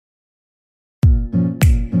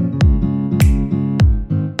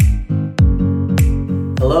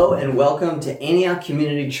and welcome to Antioch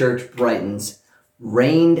Community Church Brighton's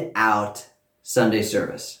Rained Out Sunday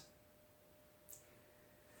service.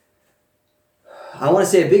 I want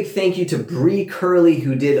to say a big thank you to Bree Curley,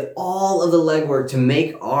 who did all of the legwork to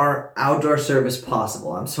make our outdoor service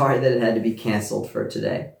possible. I'm sorry that it had to be canceled for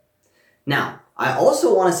today. Now, I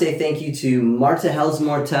also want to say thank you to Marta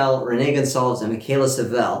Helsmortel, Renee Gonsalves, and Michaela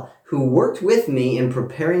Savell, who worked with me in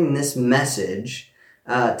preparing this message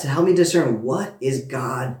to help me discern what is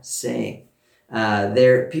God saying.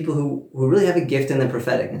 They're people who really have a gift in the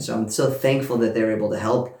prophetic, and so I'm so thankful that they're able to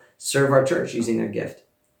help serve our church using their gift.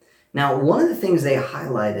 Now, one of the things they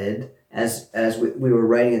highlighted as we were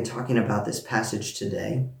writing and talking about this passage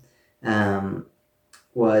today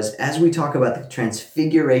was, as we talk about the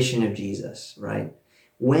transfiguration of Jesus, right?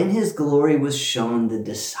 When his glory was shown, the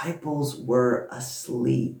disciples were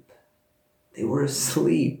asleep. They were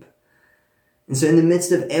asleep. And so in the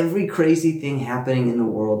midst of every crazy thing happening in the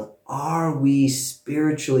world, are we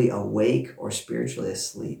spiritually awake or spiritually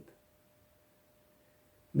asleep?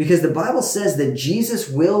 Because the Bible says that Jesus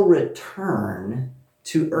will return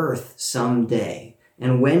to earth someday.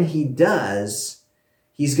 And when he does,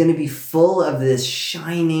 he's going to be full of this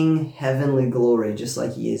shining heavenly glory, just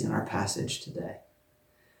like he is in our passage today.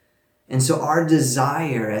 And so our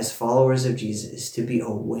desire as followers of Jesus is to be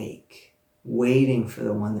awake, waiting for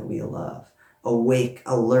the one that we love. Awake,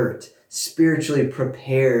 alert, spiritually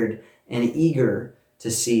prepared, and eager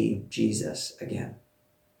to see Jesus again.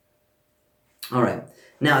 All right.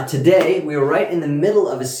 Now, today, we are right in the middle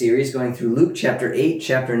of a series going through Luke chapter 8,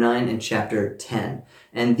 chapter 9, and chapter 10.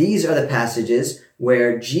 And these are the passages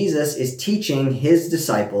where Jesus is teaching his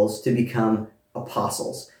disciples to become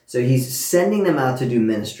apostles. So he's sending them out to do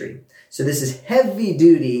ministry. So this is heavy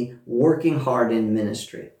duty, working hard in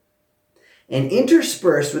ministry. And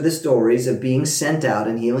interspersed with the stories of being sent out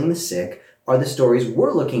and healing the sick are the stories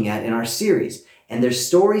we're looking at in our series. And they're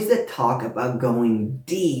stories that talk about going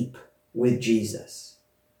deep with Jesus.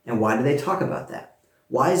 And why do they talk about that?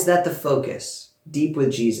 Why is that the focus? Deep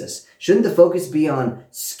with Jesus. Shouldn't the focus be on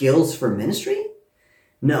skills for ministry?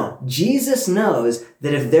 No, Jesus knows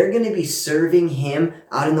that if they're going to be serving him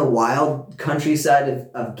out in the wild countryside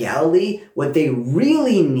of Galilee, what they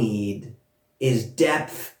really need is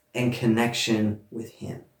depth and connection with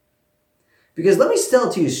him. Because let me tell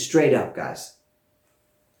it to you straight up, guys.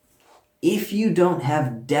 If you don't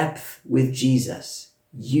have depth with Jesus,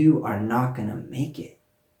 you are not going to make it.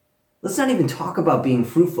 Let's not even talk about being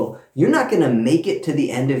fruitful. You're not going to make it to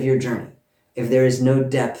the end of your journey if there is no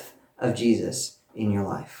depth of Jesus in your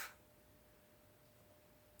life.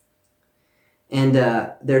 And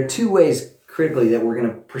there are two ways critically that we're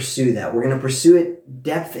going to pursue that. We're going to pursue it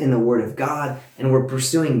depth in the Word of God, and we're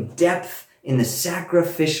pursuing depth in the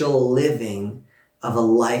sacrificial living of a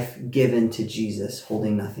life given to Jesus,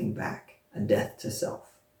 holding nothing back, a death to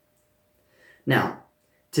self. Now,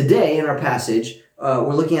 today in our passage,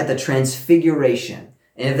 we're looking at the transfiguration.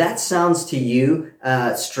 And if that sounds to you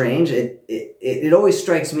strange, it always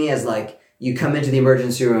strikes me as like you come into the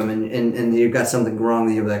emergency room and you've got something wrong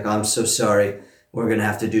with you. You're like, oh, I'm so sorry. We're going to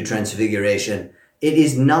have to do transfiguration. It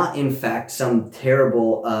is not, in fact, some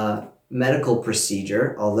terrible medical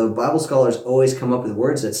procedure, although Bible scholars always come up with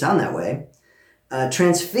words that sound that way.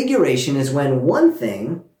 Transfiguration is when one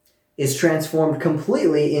thing is transformed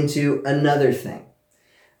completely into another thing.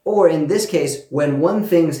 Or in this case, when one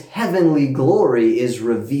thing's heavenly glory is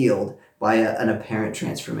revealed by an apparent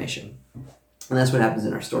transformation. And that's what happens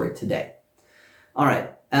in our story today. All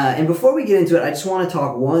right. And before we get into it, I just want to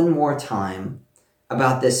talk one more time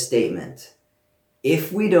about this statement.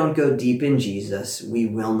 If we don't go deep in Jesus, we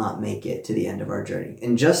will not make it to the end of our journey.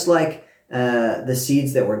 And just like the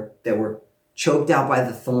seeds that were choked out by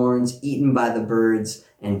the thorns, eaten by the birds,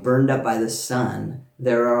 and burned up by the sun,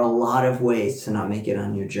 there are a lot of ways to not make it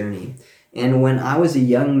on your journey. And when I was a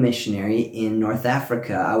young missionary in North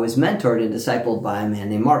Africa, I was mentored and discipled by a man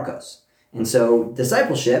named Marcos. And so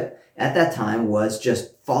discipleship at that time was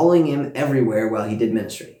just following him everywhere while he did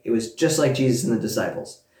ministry. It was just like Jesus and the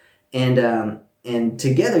disciples. And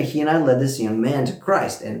together, he and I led this young man to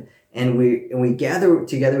Christ. And we gathered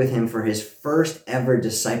together with him for his first ever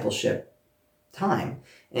discipleship time.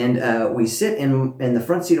 And we sit in the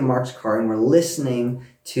front seat of Mark's car, and we're listening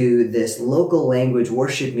to this local language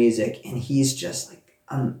worship music. And he's just like,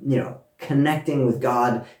 connecting with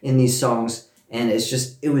God in these songs. And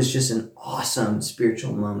it was just an awesome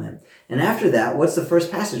spiritual moment. And after that, what's the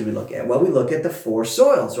first passage we look at? Well, we look at the four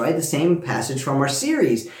soils, right? The same passage from our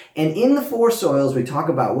series. And in the four soils, we talk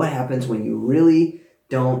about what happens when you really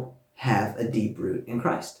don't have a deep root in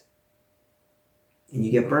Christ. And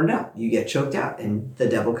you get burned out, you get choked out, and the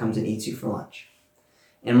devil comes and eats you for lunch.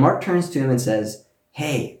 And Mark turns to him and says,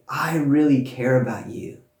 hey, I really care about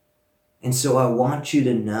you. And so I want you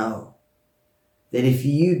to know that if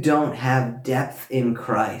you don't have depth in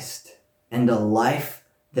Christ and a life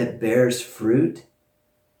that bears fruit,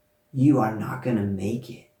 you are not going to make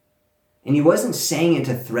it. And he wasn't saying it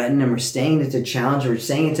to threaten him or saying it to challenge or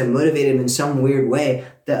saying it to motivate him in some weird way.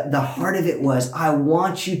 The heart of it was, I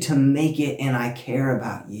want you to make it and I care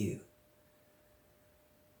about you.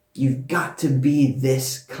 You've got to be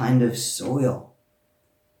this kind of soil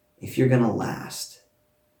if you're going to last.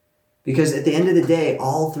 Because at the end of the day,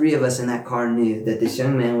 all three of us in that car knew that this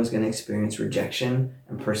young man was going to experience rejection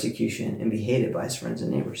and persecution and be hated by his friends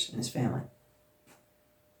and neighbors and his family.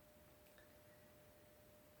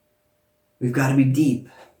 We've got to be deep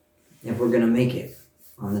if we're going to make it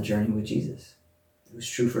on the journey with Jesus. It was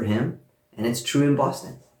true for him, and it's true in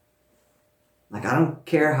Boston. Like, I don't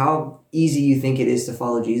care how easy you think it is to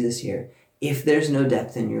follow Jesus here. If there's no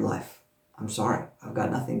depth in your life, I'm sorry, I've got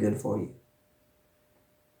nothing good for you.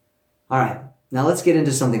 All right, now let's get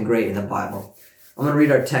into something great in the Bible. I'm going to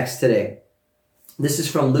read our text today. This is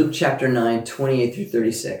from Luke chapter 9, 28 through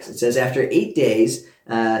 36. It says, after 8 days,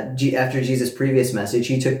 after Jesus' previous message,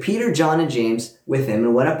 he took Peter, John, and James with him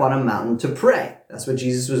and went up on a mountain to pray. That's what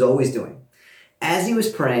Jesus was always doing. As he was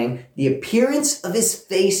praying, the appearance of his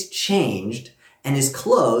face changed, and his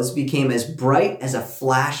clothes became as bright as a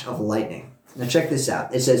flash of lightning. Now check this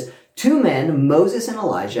out. It says, 2 men, Moses and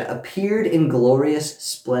Elijah, appeared in glorious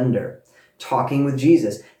splendor, talking with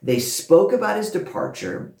Jesus. They spoke about his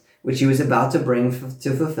departure, which he was about to bring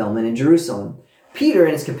to fulfillment in Jerusalem. Peter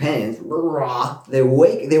and his companions, they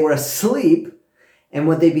were asleep, and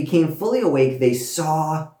when they became fully awake, they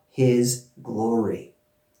saw his glory.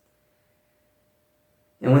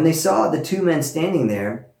 And when they saw the 2 men standing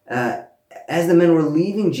there, as the men were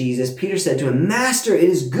leaving Jesus, Peter said to him, Master, it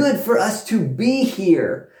is good for us to be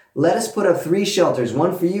here. Let us put up 3 shelters,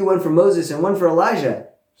 one for you, one for Moses, and one for Elijah.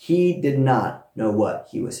 He did not know what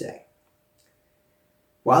he was saying.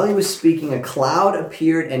 While he was speaking, a cloud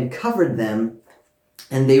appeared and covered them,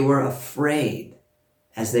 and they were afraid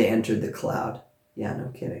as they entered the cloud. Yeah, no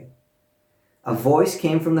kidding. A voice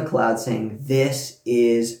came from the cloud saying, This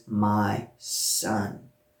is my son,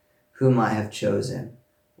 whom I have chosen.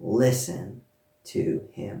 Listen to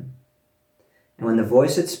him. And when the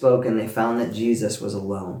voice had spoken, they found that Jesus was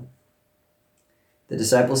alone. The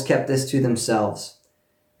disciples kept this to themselves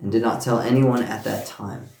and did not tell anyone at that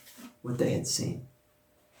time what they had seen.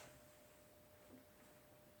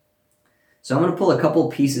 So I'm going to pull a couple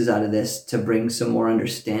pieces out of this to bring some more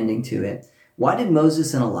understanding to it. Why did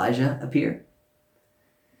Moses and Elijah appear?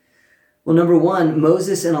 Well, number one,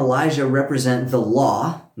 Moses and Elijah represent the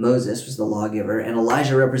law. Moses was the lawgiver, and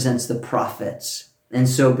Elijah represents the prophets. And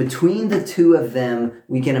so between the two of them,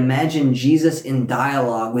 we can imagine Jesus in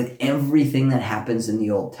dialogue with everything that happens in the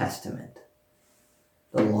Old Testament,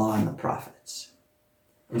 the law and the prophets.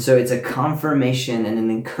 And so it's a confirmation and an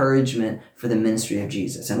encouragement for the ministry of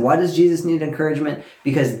Jesus. And why does Jesus need encouragement?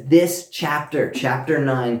 Because this chapter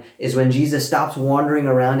 9, is when Jesus stops wandering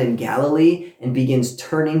around in Galilee and begins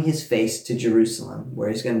turning his face to Jerusalem, where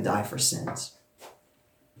he's going to die for sins.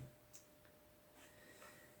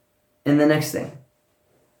 And the next thing,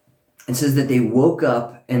 it says that they woke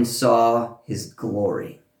up and saw his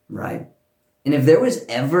glory, right? And if there was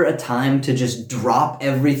ever a time to just drop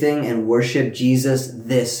everything and worship Jesus,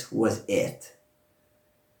 this was it.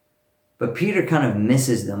 But Peter kind of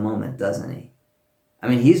misses the moment, doesn't he? I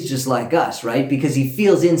mean, he's just like us, right? Because he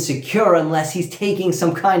feels insecure unless he's taking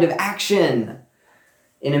some kind of action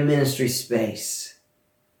in a ministry space.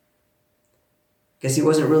 Because he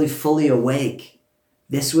wasn't really fully awake.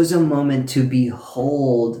 This was a moment to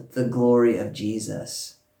behold the glory of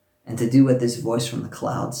Jesus and to do what this voice from the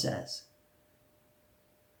cloud says.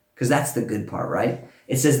 Because that's the good part, right?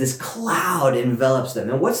 It says this cloud envelops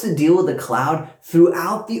them. And what's the deal with the cloud?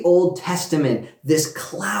 Throughout the Old Testament, this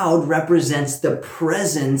cloud represents the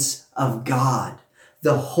presence of God,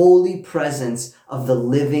 the holy presence of the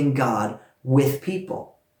living God with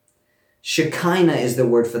people. Shekinah is the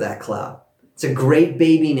word for that cloud. It's a great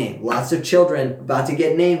baby name. Lots of children about to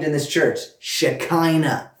get named in this church.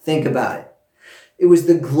 Shekinah. Think about it. It was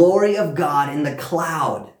the glory of God in the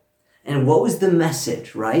cloud. And what was the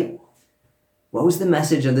message, right? What was the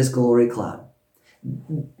message of this glory cloud?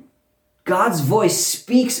 God's voice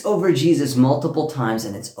speaks over Jesus multiple times,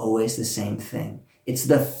 and it's always the same thing. It's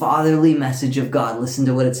the fatherly message of God. Listen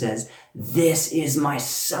to what it says. This is my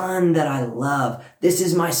son that I love. This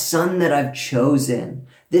is my son that I've chosen.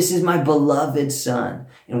 This is my beloved son.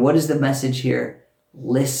 And what is the message here?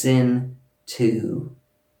 Listen to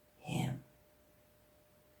him.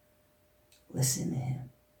 Listen to him.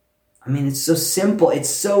 I mean, it's so simple. It's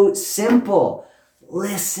so simple.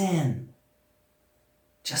 Listen.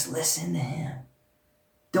 Just listen to him.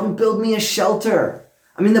 Don't build me a shelter.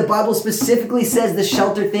 I mean, the Bible specifically says the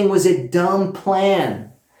shelter thing was a dumb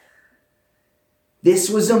plan. This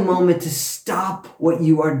was a moment to stop what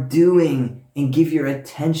you are doing and give your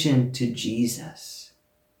attention to Jesus.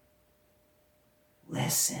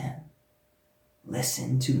 Listen.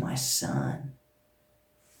 Listen to my son.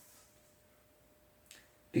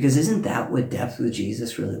 Because isn't that what depth with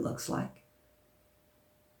Jesus really looks like?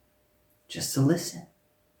 Just to listen.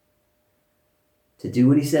 To do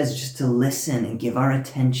what he says, just to listen and give our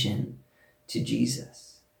attention to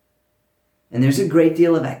Jesus. And there's a great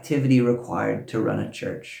deal of activity required to run a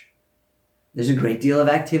church. There's a great deal of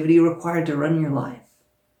activity required to run your life.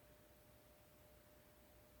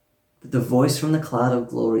 But the voice from the cloud of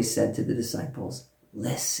glory said to the disciples,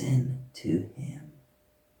 listen to him.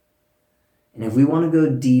 And if we want to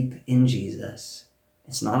go deep in Jesus,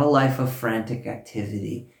 it's not a life of frantic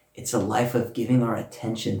activity. It's a life of giving our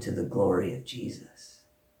attention to the glory of Jesus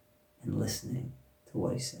and listening to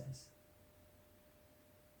what he says.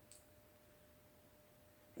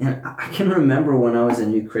 And I can remember when I was a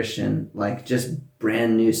new Christian, like just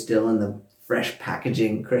brand new, still in the fresh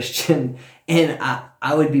packaging Christian, and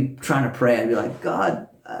I would be trying to pray. I'd be like, God,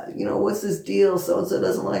 what's this deal? So-and-so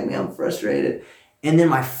doesn't like me. I'm frustrated. And then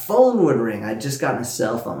my phone would ring. I'd just gotten a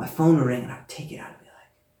cell phone. My phone would ring and I'd take it out and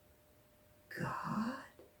be like, God?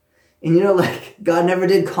 And God never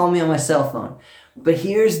did call me on my cell phone. But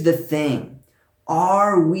here's the thing.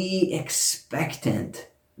 Are we expectant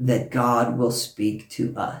that God will speak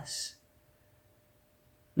to us?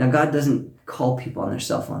 Now, God doesn't call people on their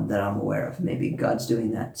cell phone that I'm aware of. Maybe God's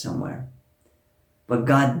doing that somewhere. But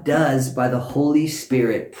God does, by the Holy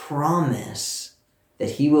Spirit, promise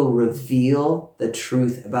that he will reveal the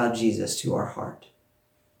truth about Jesus to our heart.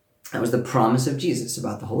 That was the promise of Jesus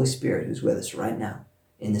about the Holy Spirit who's with us right now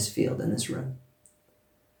in this field, in this room.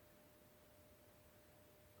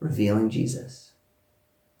 Revealing Jesus.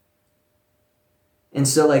 And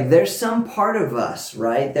so there's some part of us,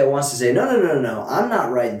 right, that wants to say, no, I'm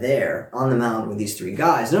not right there on the mountain with these three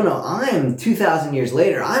guys. No, I'm 2,000 years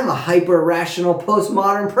later. I'm a hyper-rational,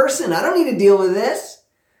 postmodern person. I don't need to deal with this.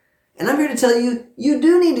 And I'm here to tell you, you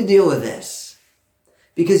do need to deal with this.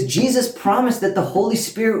 Because Jesus promised that the Holy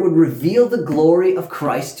Spirit would reveal the glory of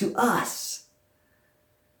Christ to us.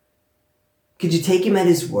 Could you take him at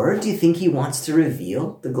his word? Do you think he wants to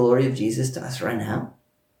reveal the glory of Jesus to us right now?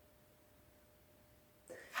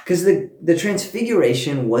 Because the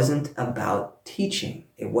transfiguration wasn't about teaching.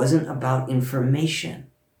 It wasn't about information.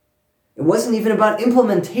 It wasn't even about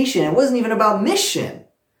implementation. It wasn't even about mission.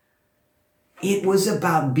 It was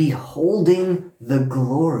about beholding the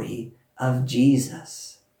glory of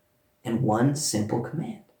Jesus. And one simple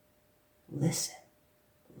command. Listen.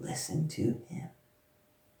 Listen to him.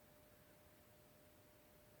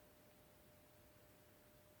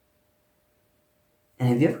 And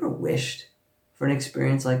have you ever wished for an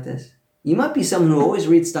experience like this? You might be someone who always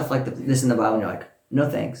reads stuff like this in the Bible and you're like, no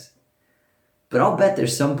thanks. But I'll bet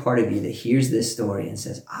there's some part of you that hears this story and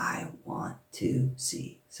says, I want to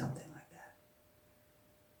see something like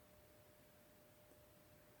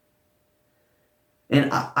that.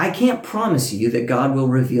 And I can't promise you that God will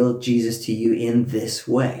reveal Jesus to you in this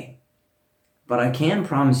way. But I can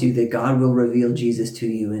promise you that God will reveal Jesus to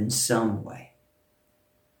you in some way.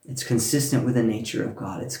 It's consistent with the nature of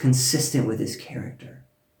God. It's consistent with his character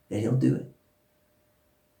that he'll do it.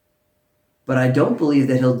 But I don't believe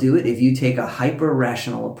that he'll do it if you take a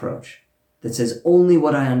hyper-rational approach that says only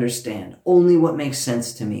what I understand, only what makes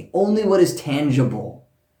sense to me, only what is tangible,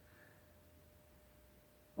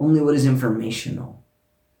 only what is informational.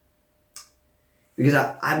 Because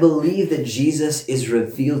I believe that Jesus is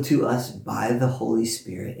revealed to us by the Holy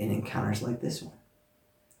Spirit in encounters like this one.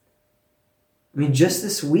 I mean, just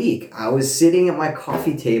this week, I was sitting at my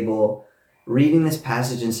coffee table reading this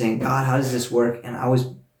passage and saying, God, how does this work? And I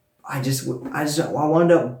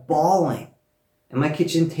wound up bawling at my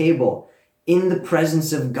kitchen table in the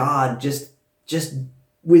presence of God, just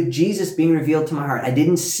with Jesus being revealed to my heart. I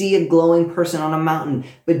didn't see a glowing person on a mountain,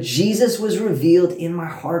 but Jesus was revealed in my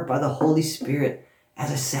heart by the Holy Spirit as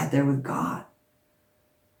I sat there with God.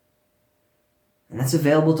 And that's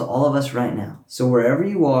available to all of us right now. So wherever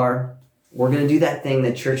you are, we're going to do that thing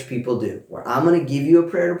that church people do, where I'm going to give you a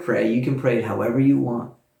prayer to pray. You can pray it however you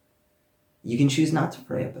want. You can choose not to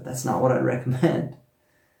pray it, but that's not what I'd recommend.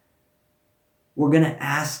 We're going to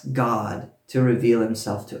ask God to reveal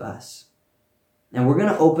himself to us. And we're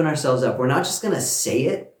going to open ourselves up. We're not just going to say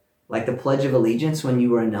it like the Pledge of Allegiance when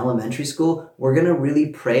you were in elementary school. We're going to really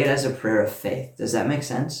pray it as a prayer of faith. Does that make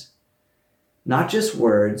sense? Not just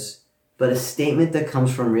words, but a statement that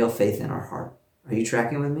comes from real faith in our heart. Are you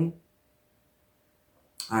tracking with me?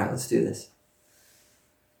 All right, let's do this.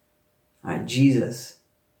 All right, Jesus,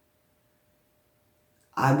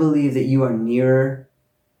 I believe that you are nearer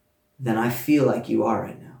than I feel like you are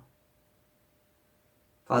right now.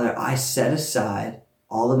 Father, I set aside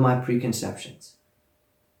all of my preconceptions.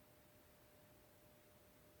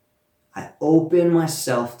 I open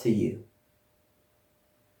myself to you.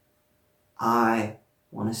 I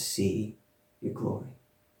want to see your glory.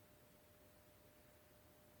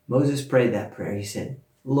 Moses prayed that prayer. He said,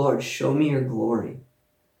 Lord, show me your glory.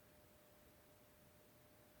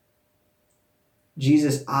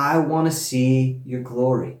 Jesus, I want to see your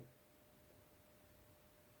glory.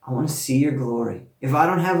 I want to see your glory. If I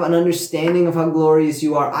don't have an understanding of how glorious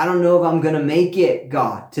you are, I don't know if I'm going to make it,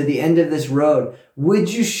 God, to the end of this road.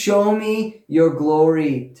 Would you show me your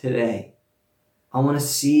glory today? I want to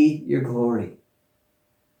see your glory.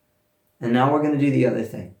 And now we're going to do the other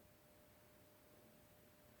thing.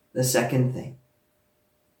 The second thing.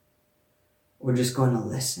 We're just going to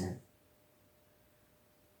listen.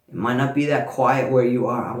 It might not be that quiet where you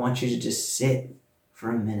are. I want you to just sit for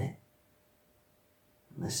a minute.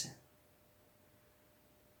 Listen.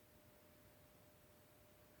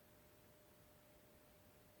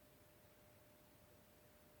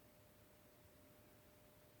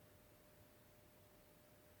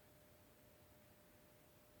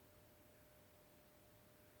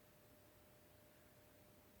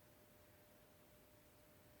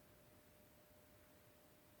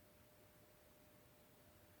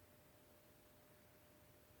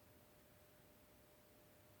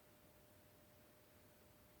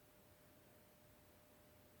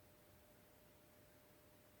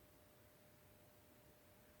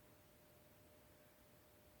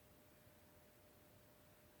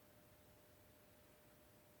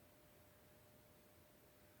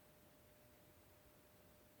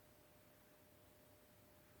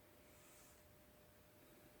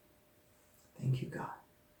 Thank you, God.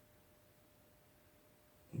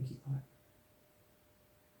 Thank you, Lord.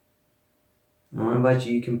 I want to invite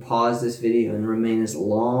you, you can pause this video and remain as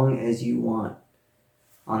long as you want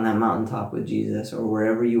on that mountaintop with Jesus or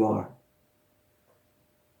wherever you are.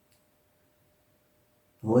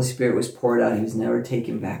 The Holy Spirit was poured out. He was never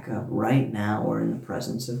taken back up. Right now, we're in the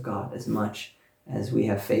presence of God as much as we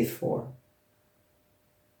have faith for.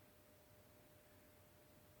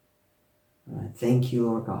 Thank you,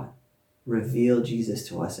 Lord God. Reveal Jesus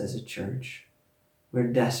to us as a church.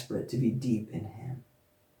 We're desperate to be deep in Him.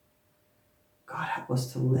 God, help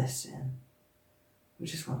us to listen. We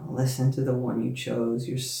just want to listen to the one you chose,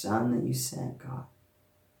 your Son that you sent, God.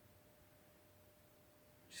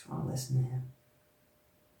 We just want to listen to Him.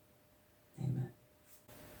 Amen.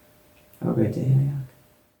 Have a great day.